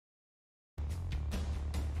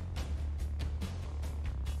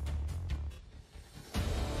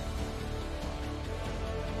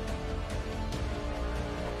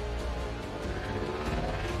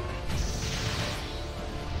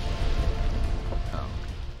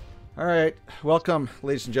All right, welcome,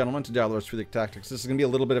 ladies and gentlemen, to Dialor's Free League Tactics. This is going to be a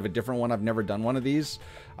little bit of a different one. I've never done one of these.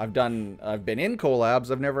 I've been in collabs.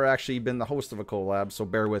 I've never actually been the host of a collab, so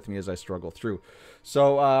bear with me as I struggle through.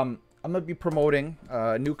 So I'm going to be promoting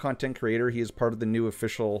a new content creator. He is part of the new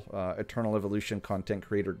official Eternal Evolution content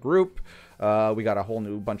creator group. We got a whole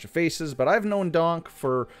new bunch of faces, but I've known Donk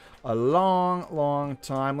for a long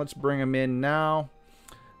time. Let's bring him in now.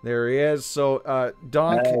 There he is. So,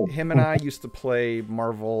 Donk, him and I used to play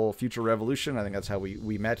Marvel Future Revolution. I think that's how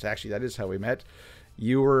we met. Actually, that is how we met.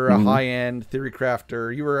 You were a high-end theory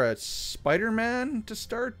crafter. You were a Spider-Man to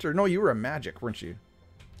start? Or no, you were a Magic, weren't you?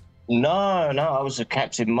 No, I was a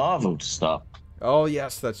Captain Marvel to start. Oh,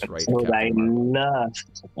 yes, that's right. So they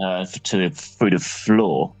nerfed through the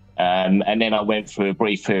floor. And then I went through a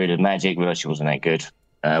brief period of Magic, but she wasn't that good.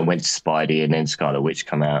 Went to Spidey, and then Scarlet Witch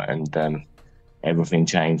come out, and everything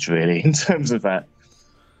changed really in terms of that.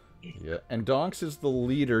 Yeah, and Donks is the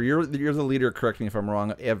leader. You're the leader, correct me if I'm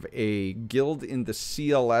wrong, of a guild in the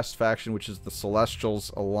CLS faction, which is the Celestials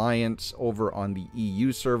Alliance over on the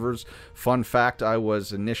EU servers. Fun fact, I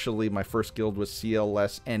was initially, my first guild was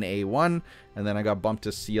CLS NA1, and then I got bumped to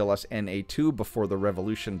CLS NA2 before the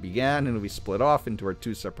revolution began, and we split off into our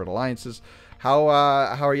two separate alliances. How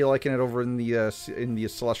are you liking it over in the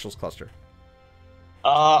Celestials cluster?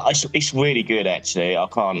 It's really good, actually. I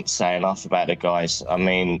can't say enough about the guys. I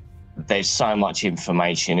mean, there's so much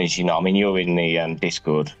information, as you know. I mean, you're in the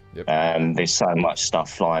Discord. Yep. There's so much stuff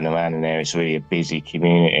flying around in there. It's really a busy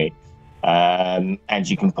community. And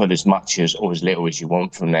you can put as much as or as little as you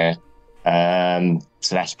want from there.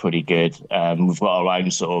 So that's pretty good. We've got our own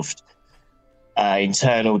sort of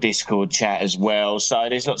internal Discord chat as well. So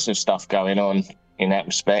there's lots of stuff going on in that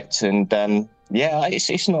respect. And yeah,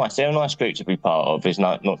 it's nice. They're a nice group to be part of. There's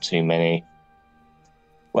not too many.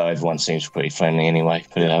 Well, everyone seems pretty friendly anyway,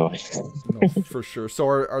 put it that way. No, for sure. So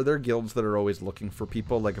are there guilds that are always looking for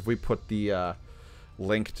people? Like if we put the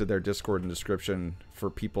link to their Discord in the description for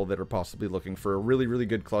people that are possibly looking for a really, really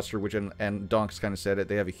good cluster, which, and Donks kind of said it,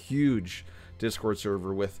 they have a huge Discord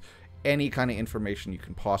server with any kind of information you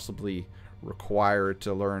can possibly require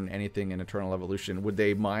to learn anything in Eternal Evolution. Would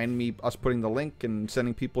they mind us putting the link and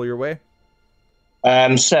sending people your way?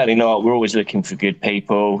 Certainly not. We're always looking for good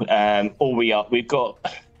people.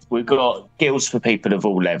 We've got guilds for people of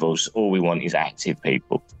all levels. All we want is active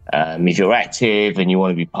people. If you're active and you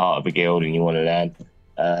want to be part of a guild and you want to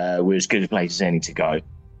learn, we're as good a place as any to go.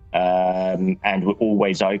 And we're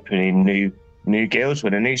always opening new guilds.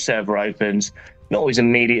 When a new server opens, not always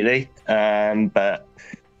immediately, but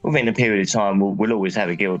within a period of time, we'll always have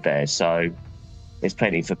a guild there. So there's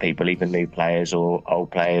plenty for people, even new players or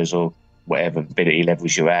old players or whatever ability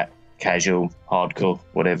levels you're at, casual, hardcore,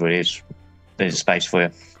 whatever it is, there's a space for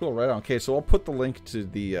you. Cool, right on. Okay, so I'll put the link to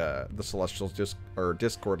the Celestials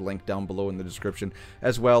Discord link down below in the description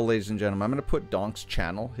as well, ladies and gentlemen. I'm going to put Donk's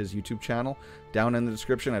channel, his YouTube channel, down in the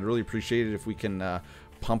description. I'd really appreciate it if we can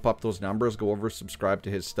pump up those numbers, go over, subscribe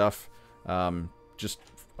to his stuff.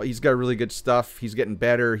 He's got really good stuff. He's getting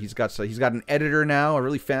better. He's got an editor now, a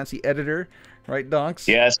really fancy editor. Right, Donks?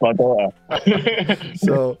 Yeah, that's my daughter.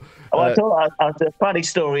 So, the funny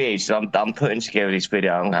story is, I'm putting together this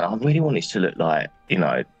video. I'm going, I really want it to look like,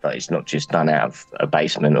 like it's not just done out of a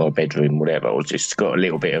basement or a bedroom, whatever, or just got a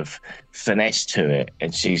little bit of finesse to it.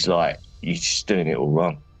 And she's like, "You're just doing it all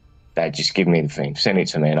wrong. Dad, just give me the thing, send it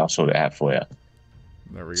to me, and I'll sort it out for you."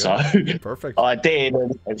 There we go. So perfect. I did,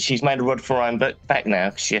 and she's made a rod for her own back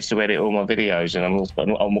now. She has to edit all my videos, and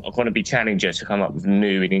I'm going to be challenging her to come up with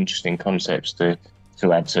new and interesting concepts to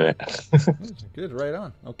add to it. Good, right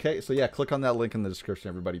on. Okay, so yeah, click on that link in the description,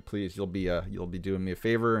 everybody, please. You'll be doing me a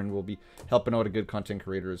favor, and we'll be helping out a good content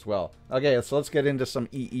creator as well. Okay, so let's get into some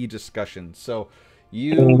EE discussion. So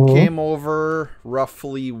you came over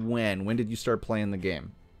roughly when? When did you start playing the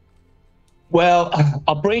game? Well,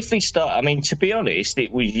 I'll briefly start. I mean, to be honest,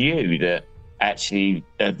 it was you that actually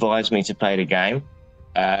advised me to play the game.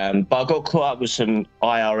 But I got caught up with some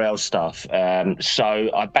IRL stuff. So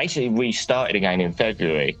I basically restarted again in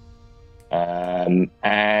February. And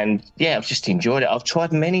yeah, I've just enjoyed it. I've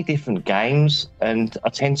tried many different games and I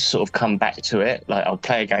tend to sort of come back to it. Like I'll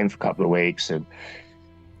play a game for a couple of weeks and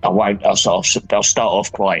I'll start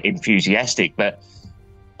off quite enthusiastic, but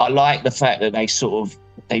I like the fact that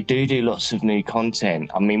they do lots of new content.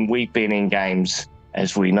 I mean, we've been in games,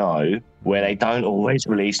 as we know, where they don't always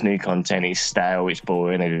release new content. It's stale, it's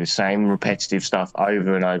boring, they do the same repetitive stuff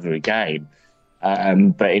over and over again.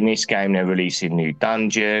 But in this game, they're releasing new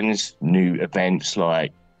dungeons, new events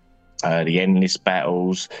like the endless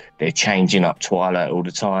battles. They're changing up Twilight all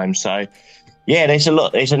the time. So Yeah, there's a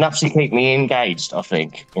lot. There's enough to keep me engaged, I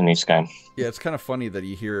think, in this game. Yeah, it's kind of funny that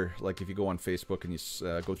you hear, like, if you go on Facebook and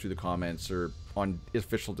you go through the comments or on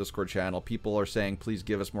official Discord channel, people are saying, please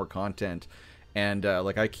give us more content. And,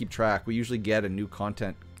 like, I keep track. We usually get a new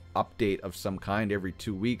content update of some kind every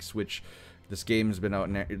 2 weeks, which this game has been out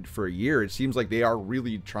for a year. It seems like they are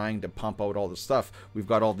really trying to pump out all the stuff. We've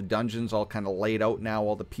got all the dungeons all kind of laid out now.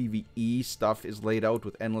 All the PvE stuff is laid out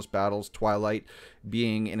with endless battles, Twilight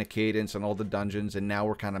being in a cadence and all the dungeons, and now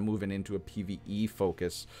we're kind of moving into a PvE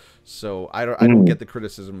focus. So I don't get the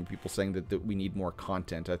criticism of people saying that we need more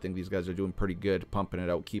content. I think these guys are doing pretty good, pumping it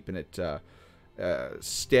out, keeping it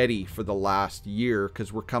steady for the last year,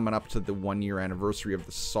 because we're coming up to the 1 year anniversary of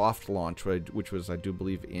the soft launch, which was, I do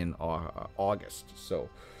believe, in August. So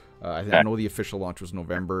I know the official launch was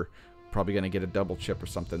November. Probably going to get a double chip or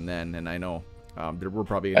something then, and I know we're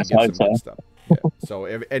probably going to get some good stuff. Yeah. So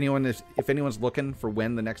if anyone's looking for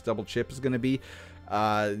when the next double chip is going to be,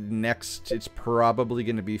 it's probably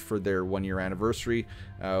going to be for their 1 year anniversary,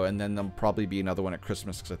 and then there'll probably be another one at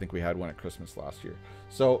Christmas, because I think we had one at Christmas last year.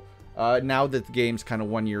 So now that the game's kind of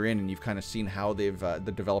 1 year in and you've kind of seen how they've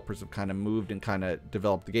the developers have kind of moved and kind of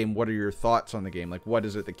developed the game, what are your thoughts on the game? Like, what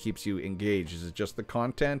is it that keeps you engaged? Is it just the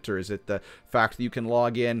content, or is it the fact that you can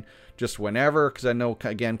log in just whenever? Because I know,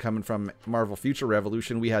 again, coming from Marvel Future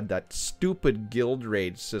Revolution, we had that stupid guild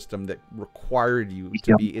raid system that required you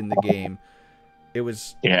to be in the game. It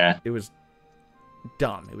was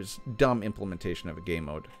dumb. It was dumb implementation of a game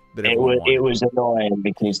mode. It was annoying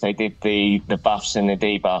because they did the buffs and the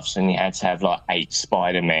debuffs, and you had to have like 8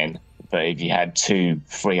 Spider-Men. But if you had 3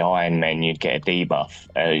 Iron Men, you'd get a debuff.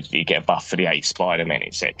 You get a buff for the 8 Spider-Men,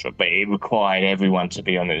 etc. But it required everyone to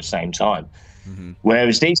be on at the same time.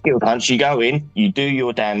 Whereas these guild hunts, you go in, you do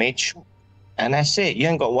your damage, and that's it. You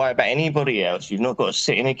ain't got to worry about anybody else. You've not got to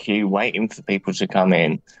sit in a queue waiting for people to come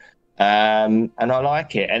in. And I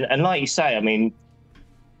like it. And like you say, I mean,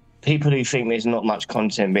 people who think there's not much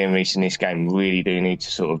content being released in this game really do need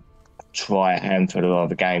to sort of try a handful of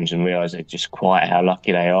other games and realise they're just quite how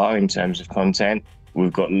lucky they are in terms of content.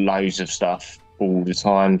 We've got loads of stuff all the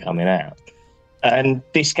time coming out. And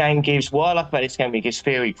this game gives, what I like about this game, it gives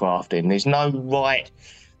theory crafting. There's no right...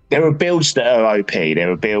 There are builds that are OP.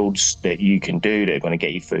 There are builds that you can do that are going to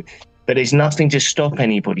get you through. But there's nothing to stop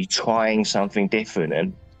anybody trying something different.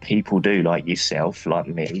 And people do, like yourself, like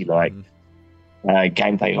me, like...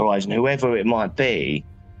 Gameplay Horizon, whoever it might be.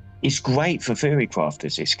 It's great for theory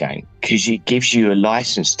crafters, this game, because it gives you a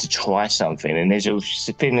license to try something, and there's a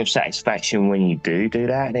feeling of satisfaction when you do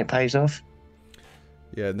that and it pays off.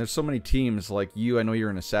 Yeah, and there's so many teams like you. I know you're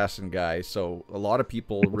an assassin guy, so a lot of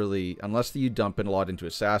people really, unless you dump in a lot into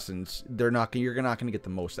assassins, you're not going to get the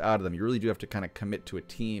most out of them. You really do have to kind of commit to a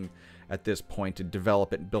team at this point to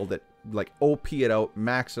develop it and build it, like OP it out,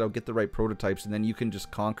 max it out, get the right prototypes, and then you can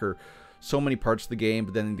just conquer so many parts of the game.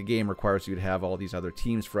 But then the game requires you to have all these other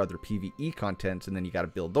teams for other PvE contents, and then you got to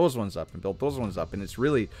build those ones up and build those ones up, and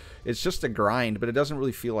it's just a grind, but it doesn't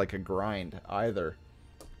really feel like a grind either.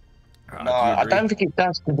 No, I don't think it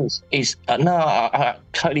does, because I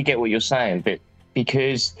totally get what you're saying, but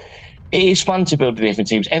because it is fun to build the different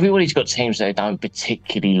teams. Everybody's got teams they don't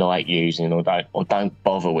particularly like using or don't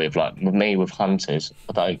bother with. Like with me with hunters,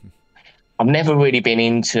 I've never really been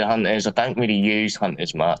into hunters. I don't really use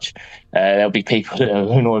hunters much. There'll be people that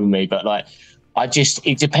are annoying me, but like,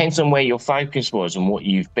 it depends on where your focus was and what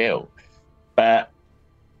you've built. But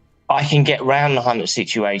I can get around the hunter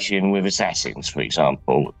situation with assassins, for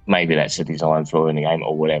example. Maybe that's a design flaw in the game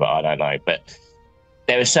or whatever, I don't know. But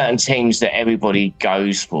there are certain teams that everybody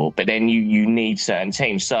goes for, but then you need certain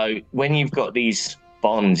teams. So when you've got these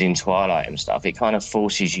bonds in Twilight and stuff, it kind of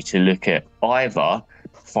forces you to look at either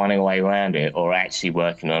finding a way around it or actually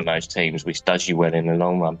working on those teams, which does you well in the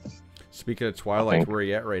long run. Speaking of Twilight, where are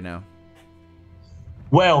you at right now?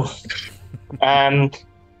 Well,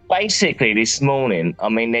 basically this morning,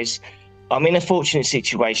 I'm in a fortunate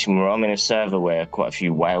situation where I'm in a server where quite a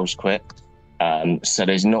few whales quit. So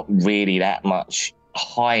there's not really that much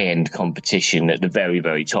high-end competition at the very,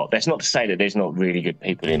 very top. That's not to say that there's not really good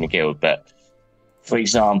people in the guild, but for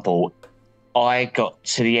example, I got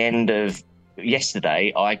to the end of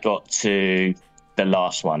yesterday, I got to the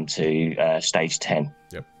last one, to stage 10.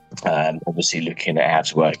 Yep. Obviously looking at how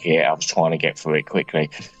to work it, I was trying to get through it quickly.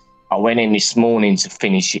 I went in this morning to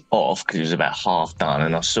finish it off because it was about half done,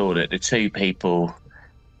 and I saw that the 2 people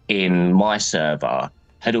in my server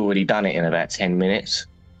had already done it in about 10 minutes,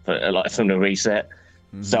 from the reset.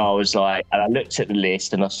 Mm-hmm. So I was like, and I looked at the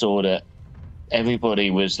list and I saw that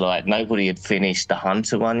everybody was like, nobody had finished the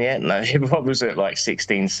hunter one yet. No, everyone was at like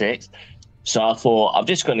 16.6. So I thought, I'm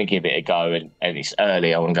just going to give it a go, and it's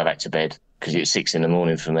early, I want to go back to bed. because it's 6 in the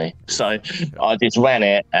morning for me. So I just ran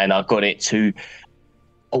it and I got it to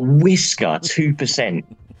a whisker, 2%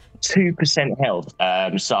 health.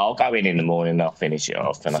 So I'll go in the morning and I'll finish it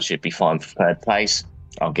off and I should be fine for 3rd place.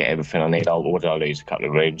 I'll get everything I need. What did I lose? A couple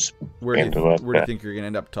of rooms. Where do you think you're going to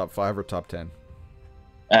end up? Top 5 or top 10?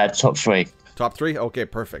 Top 3. Top 3? Okay,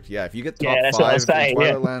 perfect. Yeah, if you get top 5 in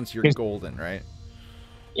Twilight Lands, you're golden, right?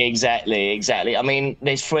 Exactly. I mean,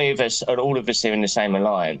 there's 3 of us, and all of us are in the same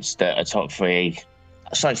alliance that are top 3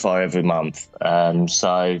 so far every month.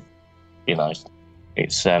 So, you know,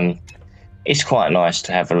 it's quite nice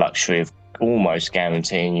to have the luxury of almost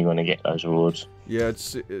guaranteeing you're going to get those rewards. Yeah,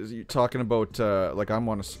 you're talking about like I'm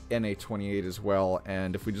on a NA28 as well,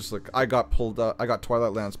 and if we just look, I got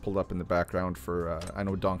Twilight Lands pulled up in the background for I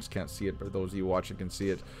know Donks can't see it, but those of you watching can see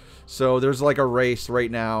it. So there's like a race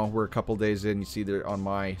right now. We're a couple days in. You see there on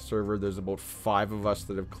my server, there's about 5 of us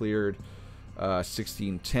that have cleared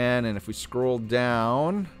 1610, and if we scroll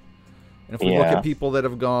down, and if we look at people that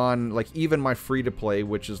have gone, like even my free to play,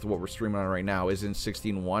 which is what we're streaming on right now, is in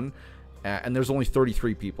 16-1. And there's only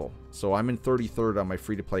 33 people, so I'm in 33rd on my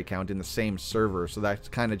free-to-play count in the same server. So that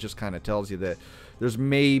just kind of tells you that there's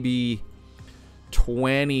maybe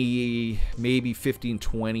 20, maybe 15,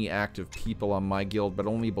 20 active people on my guild, but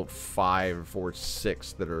only about 5 or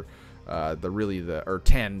 6 that are or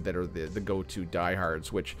 10 that are the go-to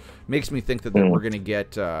diehards, which makes me think that we're going to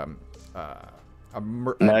get a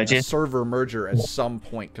server merger at some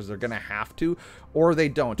point, because they're going to have to, or they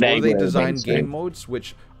don't, or they design game modes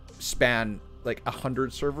which span like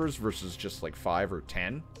 100 servers versus just like 5 or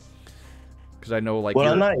 10. Because I know, like,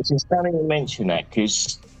 I know it's funny you mention that,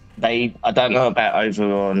 because I don't know about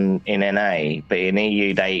over in NA, but in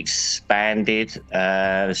EU they expanded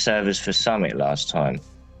the servers for Summit last time.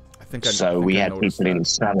 We had people in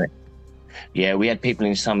Summit. Yeah, we had people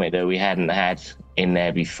in Summit that we hadn't had in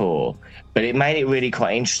there before, but it made it really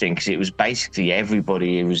quite interesting, because it was basically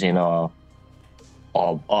everybody who was in our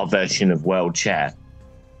version of World Chat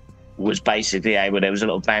was basically able. There was a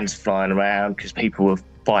lot of bands flying around because people were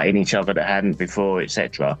fighting each other that hadn't before,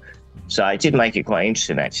 etc. So it did make it quite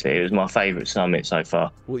interesting, actually. It was my favourite Summit so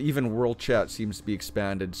far. Well, even World Chat seems to be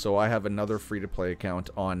expanded, so I have another free-to-play account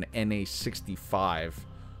on NA65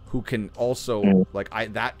 who can also,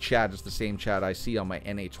 that chat is the same chat I see on my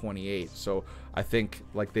NA28. So I think,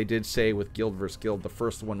 like they did say with Guild vs. Guild, the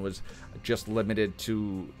first one was just limited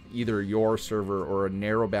to either your server or a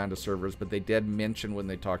narrow band of servers, but they did mention when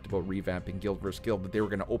they talked about revamping Guild vs. Guild that they were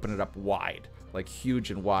going to open it up wide, like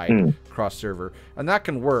huge and wide cross-server. And that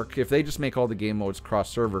can work if they just make all the game modes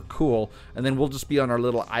cross-server, cool, and then we'll just be on our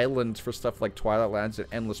little islands for stuff like Twilight Lands and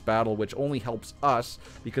Endless Battle, which only helps us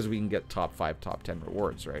because we can get top 5, top 10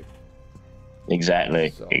 rewards, right?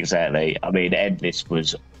 Exactly. I mean, Endless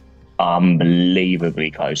was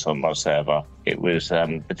unbelievably close on my server. It was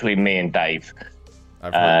between me and Dave.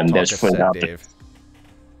 I've heard there's 300. Dave.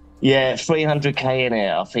 Yeah, 300k in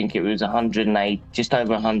it. I think it was 108, just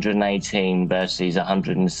over 118 versus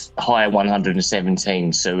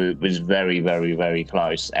 117. So it was very, very, very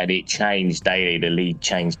close, and it changed daily. The lead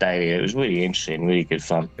changed daily. It was really interesting, really good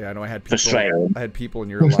fun. Yeah, I know. I had people in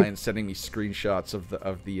your alliance sending me screenshots of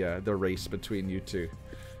the race between you two.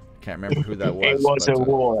 Can't remember who that was. It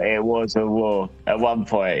was a war. At one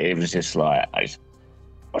point, it was just like I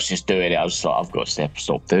was just doing it. I was like, I've got to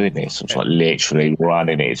stop doing this. I was like literally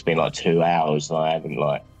running it. It's been like 2 hours and I haven't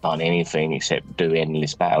like done anything except do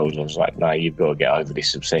endless battles. I was like, no, you've got to get over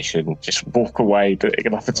this obsession. Just walk away, do it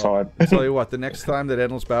another time. I'll tell you what, the next time that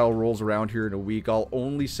Endless Battle rolls around here in a week, I'll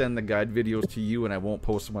only send the guide videos to you and I won't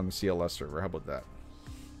post them on the CLS server. How about that?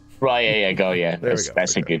 Right, yeah, go, yeah.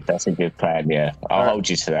 That's a good plan, yeah. I'll hold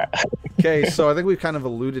you to that. Okay, so I think we've kind of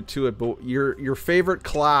alluded to it, but your favorite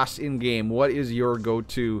class in game, what is your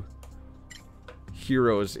go-to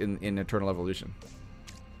heroes in Eternal Evolution?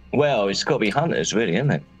 Well, it's got to be hunters, really,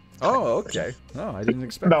 isn't it? Oh, okay. No, I didn't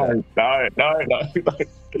expect that.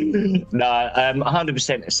 No,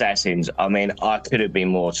 100% assassins. I mean, I could have been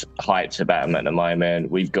more hyped about them at the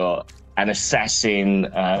moment. We've got an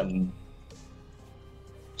assassin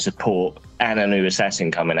support and a new assassin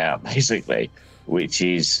coming out, basically, which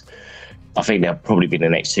is, I think they'll probably be the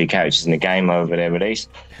next 2 characters in the game over their release.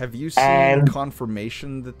 Have you seen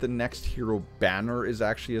confirmation that the next hero banner is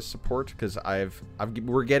actually a support? Because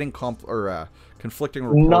we're getting conflicting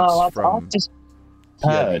reports. No,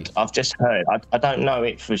 I've just heard. I don't know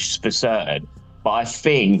it for certain, but I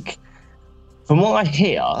think from what I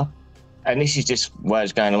hear, and this is just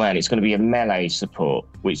words going around, it's going to be a melee support,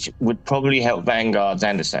 which would probably help Vanguards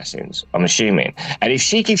and Assassins, I'm assuming. And if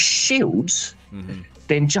she gives shields,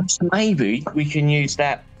 then just maybe we can use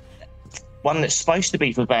that one that's supposed to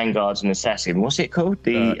be for Vanguards and Assassin. What's it called?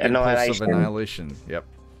 The Impulse of Annihilation. Annihilation. Yep.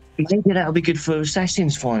 Maybe that'll be good for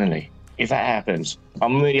Assassins finally, if that happens.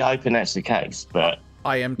 I'm really hoping that's the case, but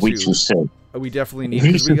I am too. we shall see. We definitely need,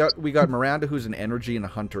 because we got Miranda, who's an energy and a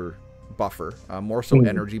hunter buffer, more so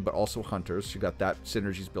energy, but also hunters. She got that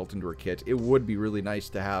synergies built into her kit. It would be really nice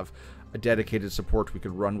to have a dedicated support we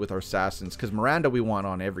could run with our assassins, because Miranda we want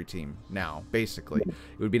on every team now, basically.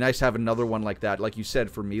 It would be nice to have another one like that, like you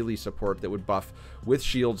said, for melee support that would buff with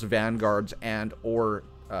shields, vanguards, and or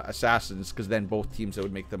assassins, because then both teams, that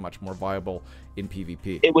would make them much more viable in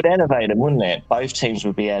PvP. It would elevate them, wouldn't it? Both teams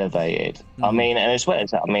would be elevated. I mean, and as well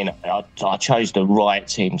as that, I mean, I chose the right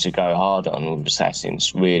team to go hard on with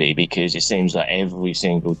assassins, really, because it seems like every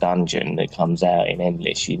single dungeon that comes out in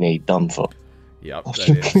Endless, you need done for. Yep, that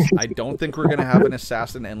is. I don't think we're going to have an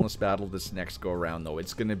assassin endless battle this next go around, though.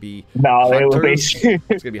 It's going to be hunters. It's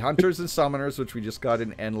going to be hunters and summoners, which we just got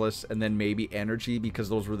in endless, and then maybe energy, because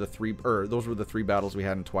those were the three battles we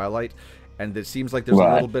had in Twilight. And it seems like there's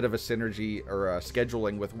a little bit of a synergy or a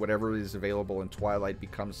scheduling with whatever is available in Twilight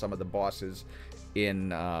becomes some of the bosses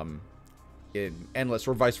in endless,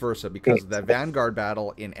 or vice versa, because the Vanguard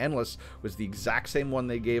battle in endless was the exact same one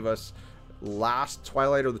they gave us last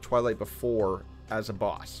Twilight or the Twilight before as a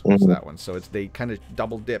boss. Was that one? So they kind of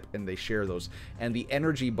double dip and they share those. And the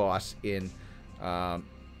energy boss in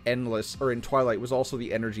endless, or in Twilight, was also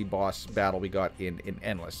the energy boss battle we got in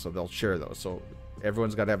endless. So they'll share those. So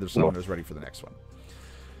everyone's got to have their summoners ready for the next one.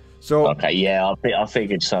 So okay, yeah, I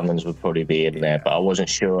figured summons would probably be in there, but I wasn't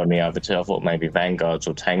sure on the other two. I thought maybe Vanguards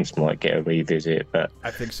or tanks might get a revisit, but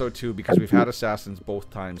I think so too, because we've had assassins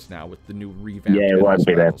both times now with the new revamped. Yeah, it won't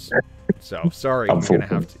be there. So sorry, you're gonna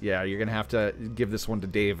have to. Yeah, you're gonna have to give this one to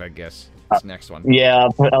Dave, I guess. This next one. Yeah,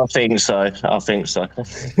 I think so. I think so.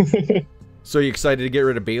 So you excited to get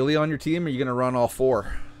rid of Bailey on your team, or are you gonna run all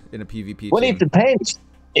four in a PvP well, team? it depends.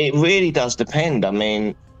 It really does depend. I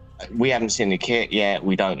mean, we haven't seen the kit yet.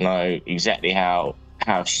 We don't know exactly how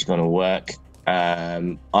she's going to work.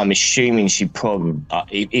 I'm assuming she probably,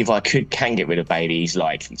 if I can get rid of Bailey, he's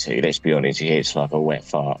likely to. Let's be honest, it's like a wet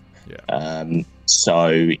fart. Yeah.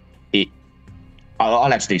 So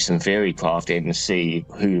I'll have to do some theory crafting and see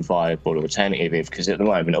who viable alternative is, because at the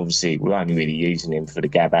moment, obviously, we're only really using him for the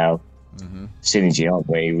Gabao synergy, aren't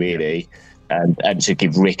we? Really, and to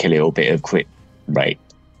give Rick a little bit of crit rate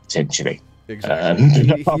potentially.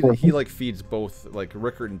 Exactly. He like feeds both, like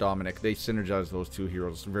Rickard and Dominic. They synergize those two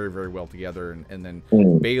heroes very, very well together. And then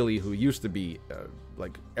Bailey, who used to be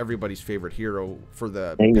like everybody's favorite hero for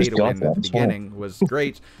the pay to win at the beginning, was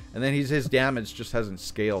great. And then his damage just hasn't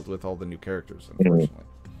scaled with all the new characters, unfortunately.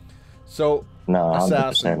 So, no,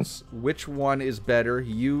 assassins, which one is better?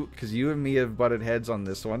 Because you and me have butted heads on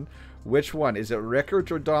this one. Which one? Is it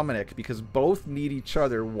Rickard or Dominic? Because both need each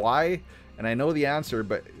other. Why? And I know the answer,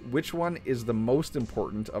 but which one is the most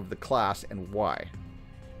important of the class and why?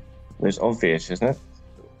 It's obvious, isn't it?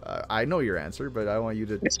 I know your answer, but I want you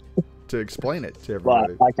to explain it to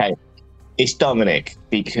everybody. Well, okay. It's Dominic,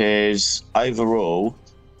 because overall,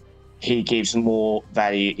 he gives more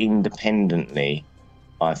value independently,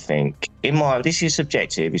 I think. This is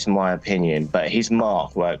subjective, it's my opinion, but his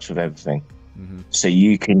mark works with everything. So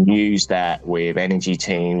you can use that with energy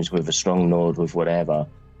teams, with a strong Nord, with whatever.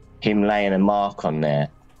 Him laying a mark on there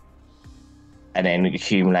and then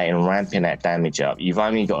accumulating and ramping that damage up. You've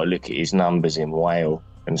only got to look at his numbers in Whale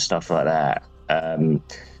and stuff like that.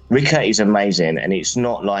 Rickard is amazing, and it's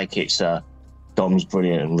not like it's Dom's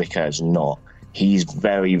brilliant and Rickard's not. He's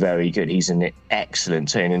very, very good. He's an excellent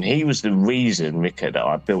team, and he was the reason, Rickard, that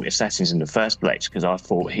I built Assassins in the first place, because I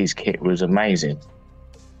thought his kit was amazing.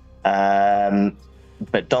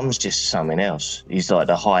 But Dom's just something else. He's like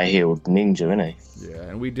the high-heeled ninja, isn't he? Yeah,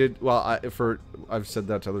 and we did well. I've said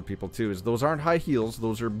that to other people too. Is those aren't high heels?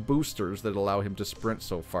 Those are boosters that allow him to sprint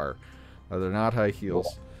so far. They're not high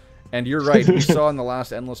heels. And you're right. We saw in the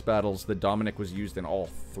last endless battles that Dominic was used in all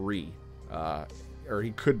three, or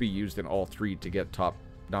he could be used in all three to get top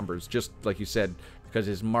numbers. Just like you said, because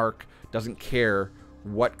his mark doesn't care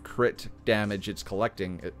what crit damage it's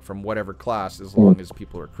collecting from whatever class, as long as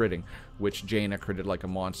people are critting, which Jaina critted like a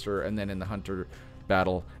monster, and then in the hunter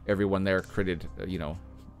battle everyone there critted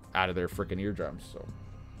out of their freaking eardrums. So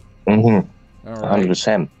all right.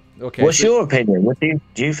 100%. Okay, what's your opinion? What do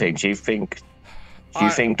you think? Do you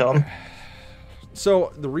think Dom?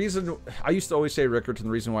 So the reason I used to always say Rickard, and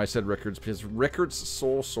the reason why I said Rickard's because Rickard's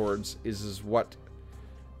soul swords is what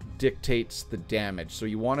dictates the damage. So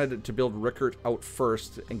you wanted to build Rickard out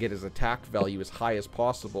first and get his attack value as high as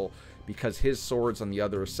possible, because his swords on the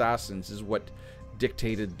other assassins is what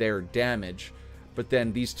dictated their damage. But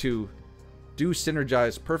then these two do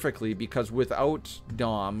synergize perfectly, because without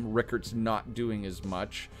Dom, Rickart's not doing as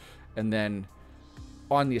much. And then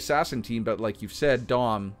on the assassin team, but like you've said,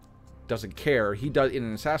 Dom doesn't care. He does in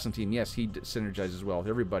an assassin team. Yes, he synergizes well with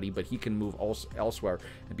everybody, but he can move elsewhere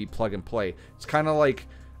and be plug and play. It's kind of like,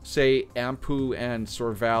 say, Ampu and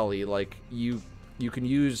Sorvali. Like you can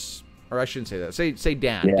use, or I shouldn't say that. Say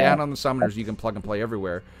Dan. Yeah. Dan on the summoners, you can plug and play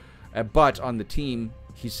everywhere. But on the team,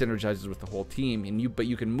 he synergizes with the whole team, and but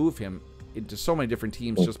you can move him into so many different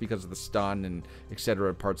teams just because of the stun and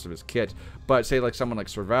etc. parts of his kit. But say like someone like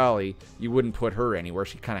Sorvali, you wouldn't put her anywhere.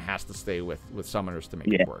 She kind of has to stay with summoners to make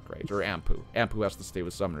it work, right? Or Ampu. Ampu has to stay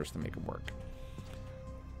with summoners to make it work.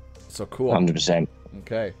 So cool. 100%.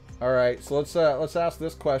 Okay. All right. So let's ask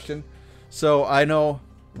this question. So I know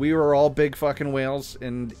we were all big fucking whales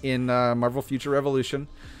in Marvel Future Revolution.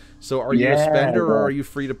 So are you a spender or are you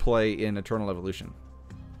free to play in Eternal Evolution?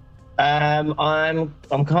 I'm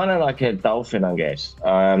kind of like a dolphin, I guess.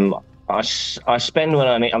 I spend when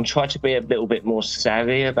I need. I'm trying to be a little bit more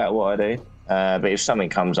savvy about what I do. But if something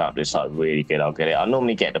comes up that's like really good, I'll get it. I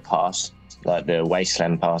normally get the pass, like the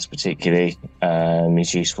Wasteland pass particularly,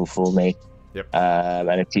 is useful for me. Yep.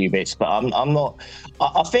 And a few bits, but I'm not.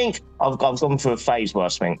 I think I've gone through a phase where I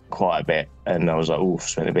spent quite a bit, and I was like, "Oh,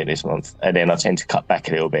 spent a bit this month," and then I tend to cut back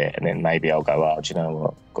a little bit, and then maybe I'll go, "Oh, do you know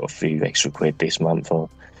what? Got a few extra quid this month," or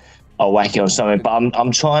I'll whack it on something. But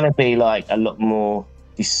I'm trying to be like a lot more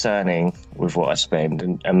discerning with what I spend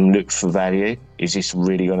and look for value. Is this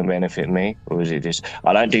really going to benefit me, or is it just?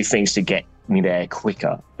 I don't do things to get me there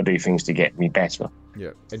quicker. I do things to get me better. Yeah.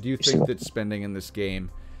 And do you think that spending in this game,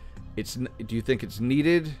 do you think it's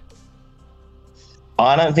needed?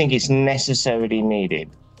 I don't think it's necessarily needed.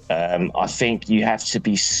 I think you have to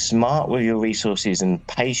be smart with your resources and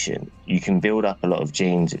patient. You can build up a lot of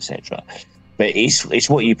genes, etc. But it's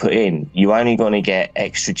what you put in. You're only going to get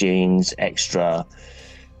extra genes, extra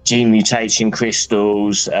gene mutation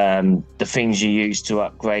crystals, the things you use to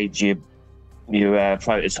upgrade your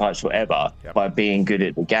prototypes, whatever, by being good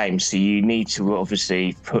at the game. So you need to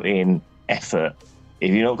obviously put in effort.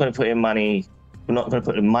 If you're not going to put in money, you're not going to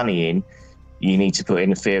put the money in, you need to put in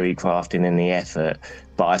the theory crafting and the effort.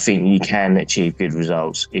 But I think you can achieve good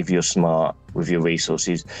results if you're smart with your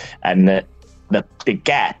resources. And the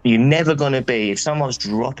gap, you're never going to be, if someone's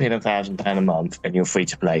dropping £1,000 a month and you're free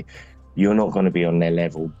to play, you're not going to be on their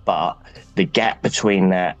level. But the gap between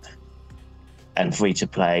that and free to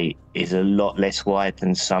play is a lot less wide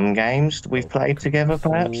than some games we've played together,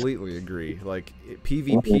 perhaps. Completely agree. Like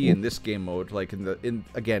PvP in this game mode, like in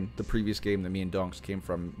the previous game that me and Donks came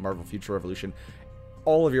from, Marvel Future Revolution,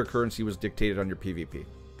 all of your currency was dictated on your PvP,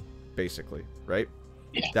 basically, right?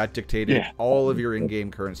 Yeah. That dictated all of your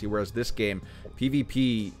in-game currency. Whereas this game,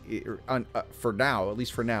 PvP, for now, at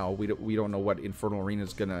least for now, we don't know what Infernal Arena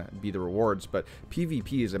is gonna be the rewards, but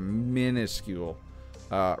PvP is a minuscule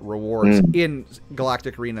rewards in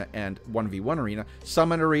Galactic Arena and 1v1 Arena.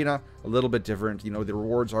 Summon Arena, a little bit different. You know, the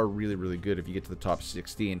rewards are really, really good if you get to the top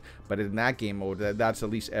 16. But in that game mode, that's at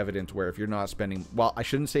least evident where if you're not spending... Well, I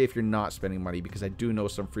shouldn't say if you're not spending money, because I do know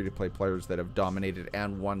some free-to-play players that have dominated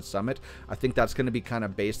and won Summit. I think that's going to be kind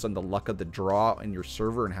of based on the luck of the draw in your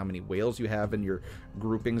server and how many whales you have in your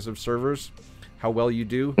groupings of servers, how well you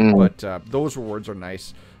do. But those rewards are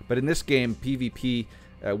nice. But in this game, PvP...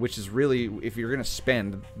 which is really, if you're going to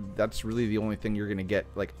spend, that's really the only thing you're going to get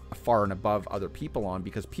like far and above other people on,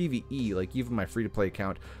 because PvE, like even my free-to-play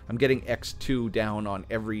account, I'm getting X2 down on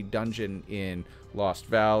every dungeon in Lost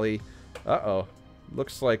Valley. Uh-oh.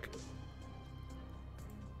 Looks like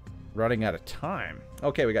running out of time.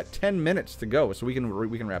 Okay, we got 10 minutes to go, so we can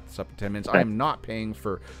wrap this up in 10 minutes. I am not paying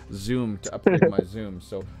for Zoom to upgrade my Zoom,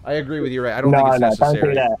 so I agree with you, right? I don't think it's necessary. Don't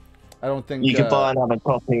do that. I don't think... You could buy another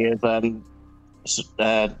copy of...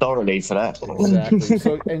 thoroughly for that. Exactly.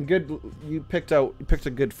 So, and good, you picked a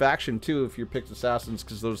good faction too if you picked assassins,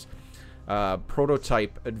 because those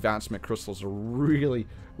prototype advancement crystals are really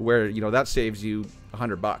where, you know, that saves you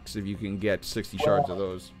 $100 if you can get 60 shards of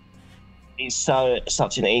those. It's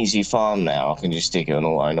such an easy farm now. I can just stick it on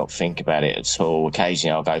auto and not think about it at all.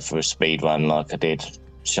 Occasionally I'll go for a speed run like I did,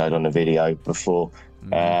 showed on the video before.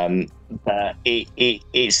 But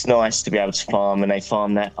it's nice to be able to farm, and they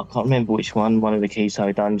farm that. I can't remember which one of the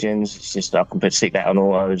Keto dungeons. It's just I can stick that on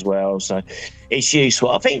auto as well, so it's useful.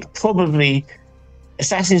 I think probably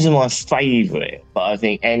Assassins are my favourite, but I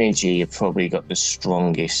think Energy have probably got the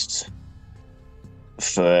strongest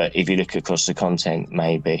for, if you look across the content,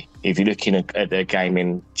 maybe. If you're looking at the game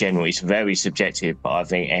in general, it's very subjective, but I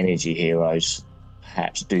think Energy heroes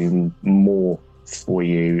perhaps do more for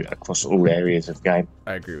you across all areas of game.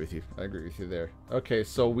 I agree with you. I agree with you there. Okay,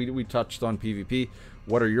 so we touched on PvP.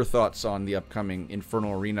 What are your thoughts on the upcoming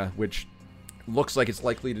Infernal Arena, which looks like it's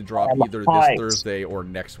likely to drop either this Thursday or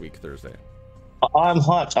next week Thursday? I'm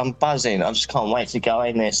hyped. I'm buzzing. I just can't wait to go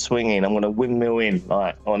in there swinging. I'm going to windmill in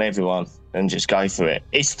like on everyone and just go for it.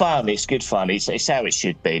 It's fun. It's good fun. It's how it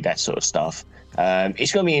should be, that sort of stuff.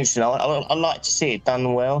 It's going to be interesting. I like to see it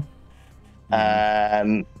done well.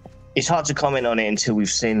 It's hard to comment on it until we've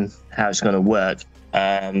seen how it's going to work.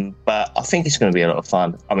 But I think it's going to be a lot of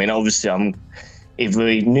fun. I mean, obviously, if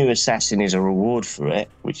the new assassin is a reward for it,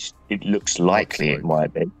 which it looks likely it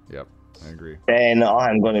might be. Yep, I agree. Then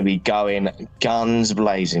I'm going to be going guns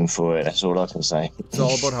blazing for it. That's all I can say. It's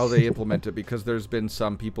all about how they implement it, because there's been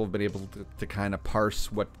some people have been able to kind of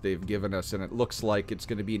parse what they've given us, and it looks like it's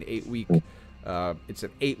going to be an 8-week. It's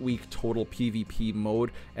an 8-week total PvP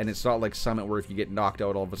mode, and it's not like Summit where if you get knocked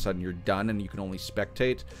out, all of a sudden you're done and you can only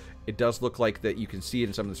spectate. It does look like that you can see it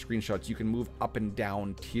in some of the screenshots. You can move up and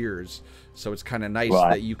down tiers, so it's kind of nice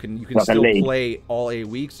that you can like still play all 8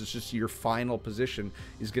 weeks. It's just your final position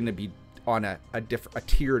is going to be on a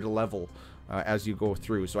tiered level as you go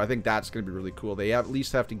through. So I think that's going to be really cool. They at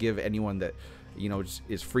least have to give anyone that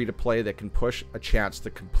is free to play, that can push, a chance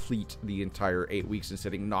to complete the entire 8 weeks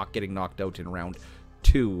instead of not getting knocked out in round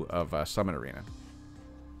 2 of Summit Arena.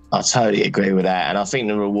 I totally agree with that, and I think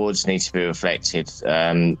the rewards need to be reflected.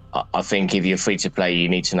 I think if you're free to play, you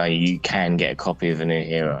need to know you can get a copy of a new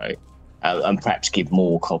hero, and perhaps give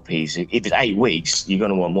more copies. If it's 8 weeks, you're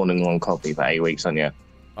going to want more than one copy for 8 weeks, aren't you?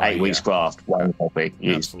 8 weeks graft, one copy.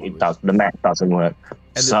 The math doesn't work.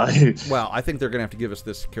 Well, I think they're going to have to give us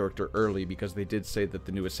this character early, because they did say that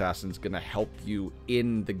the new assassin's going to help you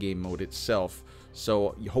in the game mode itself.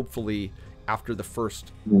 So hopefully after the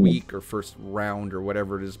first week or first round or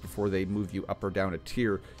whatever it is before they move you up or down a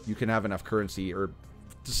tier, you can have enough currency, or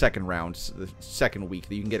the second round, the second week,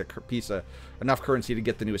 that you can get a piece of enough currency to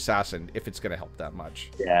get the new assassin, if it's going to help that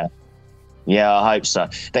much. Yeah, I hope so.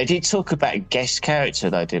 They did talk about a guest character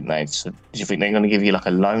though, didn't they? So do you think they're going to give you like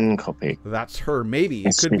a loan copy? That's her, maybe.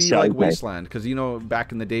 It could be like Wasteland, because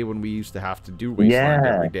back in the day when we used to have to do Wasteland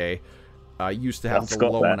every day, used to have to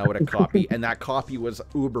loan out a copy, and that copy was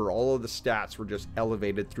uber. All of the stats were just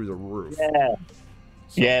elevated through the roof.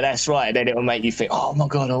 Yeah, that's right. And then it'll make you think, oh my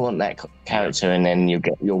god, I want that character, and then you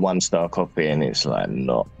get your 1-star copy, and it's like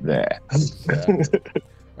not there.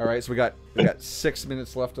 All right, so we got 6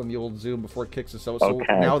 minutes left on the old Zoom before it kicks us out. So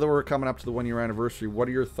now that we're coming up to the 1-year anniversary, what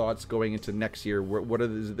are your thoughts going into next year? What are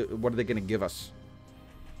they going to give us?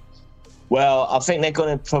 Well, I think they're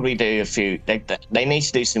going to probably do a few. They need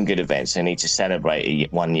to do some good events. They need to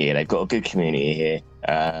celebrate 1 year. They've got a good community here,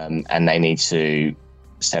 and they need to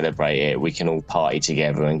celebrate it. We can all party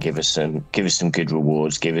together and give us some good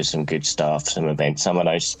rewards, give us some good stuff, some events, some of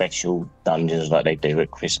those special dungeons like they do at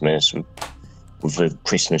Christmas with the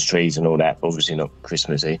Christmas trees and all that. Obviously not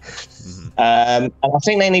Christmassy. And I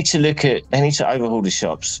think they need to overhaul the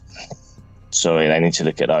shops. Sorry, they need to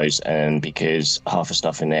look at those, and because half the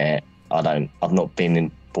stuff in there, I've not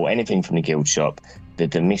bought anything from the guild shop. The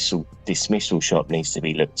dismissal shop needs to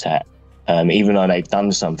be looked at. Even though they've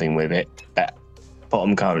done something with it, that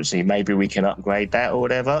bottom currency, maybe we can upgrade that or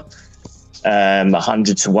whatever.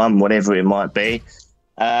 100 to 1, whatever it might be.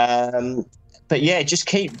 But yeah, just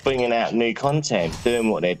keep bringing out new content, doing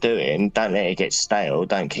what they're doing. Don't let it get stale.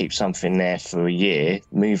 Don't keep something there for a year.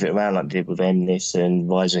 Move it around like they did with Endless and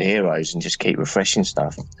Rise of Heroes, and just keep refreshing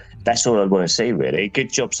stuff. That's all I want to see, really.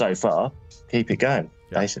 Good job so far. Keep it going,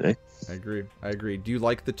 basically. I agree. Do you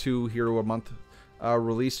like the 2 hero a month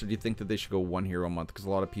release, or do you think that they should go 1 hero a month? Because a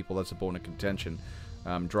lot of people, that's a bone of contention,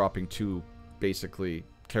 dropping 2 basically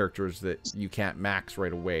characters that you can't max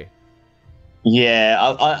right away.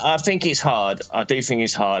 Yeah, I think it's hard. I do think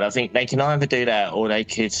it's hard. I think they can either do that, or they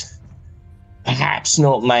could perhaps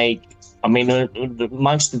not make. I mean,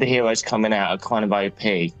 most of the heroes coming out are kind of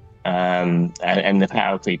OP, and the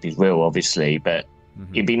power creep is real, obviously. But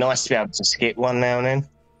it'd be nice to be able to skip one now and then.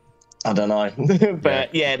 I don't know,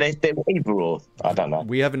 but yeah, they're either or. I don't know.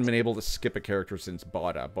 We haven't been able to skip a character since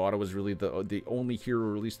Bada. Bada was really the only hero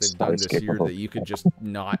release they've done this year that you could just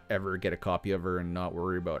not ever get a copy of her and not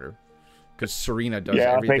worry about her. Because Serena does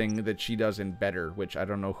everything that she does and better, which I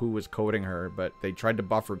don't know who was coding her, but they tried to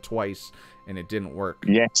buff her twice and it didn't work.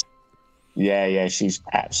 Yes. Yeah, she's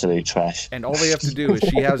absolute trash. And all they have to do is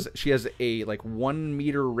she has a like 1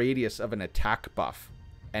 meter radius of an attack buff.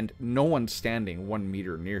 and no one's standing 1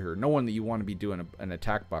 meter near her. No one that you want to be doing an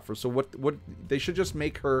attack buffer. So what they should just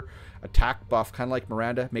make her attack buff, kind of like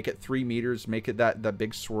Miranda. Make it 3 meters. Make it that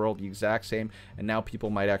big swirl, the exact same. And now people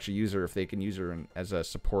might actually use her if they can use her as a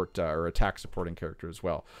support or attack supporting character as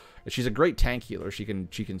well. She's a great tank healer. She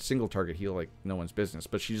can single target heal like no one's business,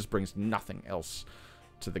 but she just brings nothing else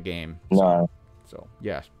to the game. No. So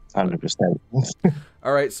yeah. 100%.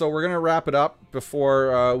 All right, so we're gonna wrap it up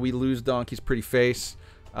before we lose Donkey's pretty face.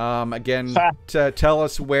 Again, tell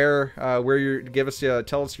us where you're. Tell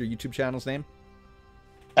us your YouTube channel's name.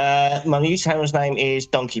 My YouTube channel's name is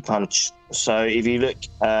Donkee Punch. So if you look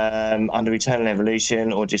under Eternal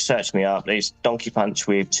Evolution or just search me up, it's Donkee Punch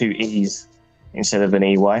with 2 E's instead of an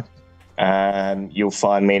EY. You'll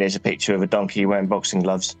find me. There's a picture of a donkey wearing boxing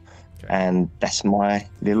gloves. Okay. And that's my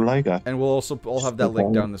little logo. And we'll have that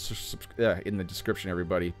link down in the description,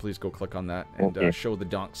 everybody. Please go click on that and show the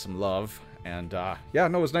Donks some love. And yeah,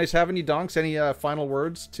 no, it was nice having you, Donks. Any final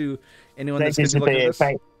words to anyone that's going to be looking at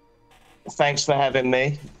this? Thanks for having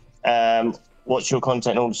me. Watch your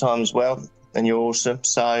content all the time as well, and you're awesome.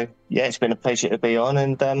 So yeah, it's been a pleasure to be on,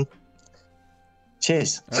 and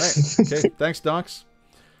cheers. All right. Okay. Thanks, Donks.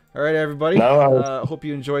 All right, everybody. Hope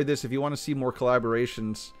you enjoyed this. If you want to see more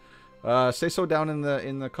collaborations, say so down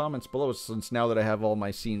in the comments below. Since now that I have all my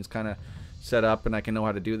scenes kind of set up and I can know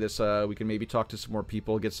how to do this, we can maybe talk to some more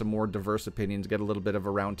people, get some more diverse opinions, get a little bit of a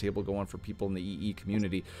round table going for people in the EE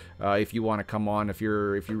community. If you want to come on, if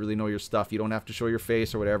you really know your stuff, you don't have to show your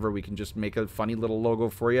face or whatever. We can just make a funny little logo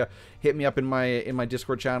for you. Hit me up in my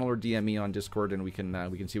Discord channel or DM me on Discord, and we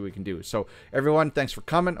can see what we can do. So everyone, thanks for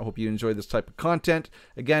coming. I hope you enjoyed this type of content.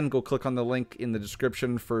 Again, go click on the link in the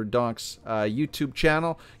description for Donk's YouTube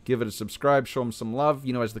channel. Give it a subscribe. Show him some love.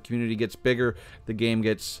 You know, as the community gets bigger, the game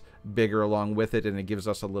gets bigger along with it, and it gives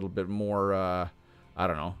us a little bit more I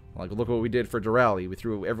don't know, like look what we did for Durali. We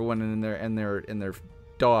threw everyone in there and their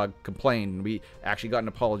dog complained. We actually got an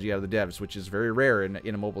apology out of the devs, which is very rare in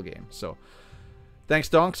a mobile game. So thanks,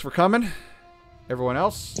 Donks, for coming. Everyone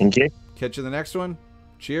else, thank you. Catch you in the next one.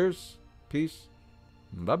 Cheers, peace,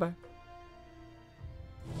 bye bye.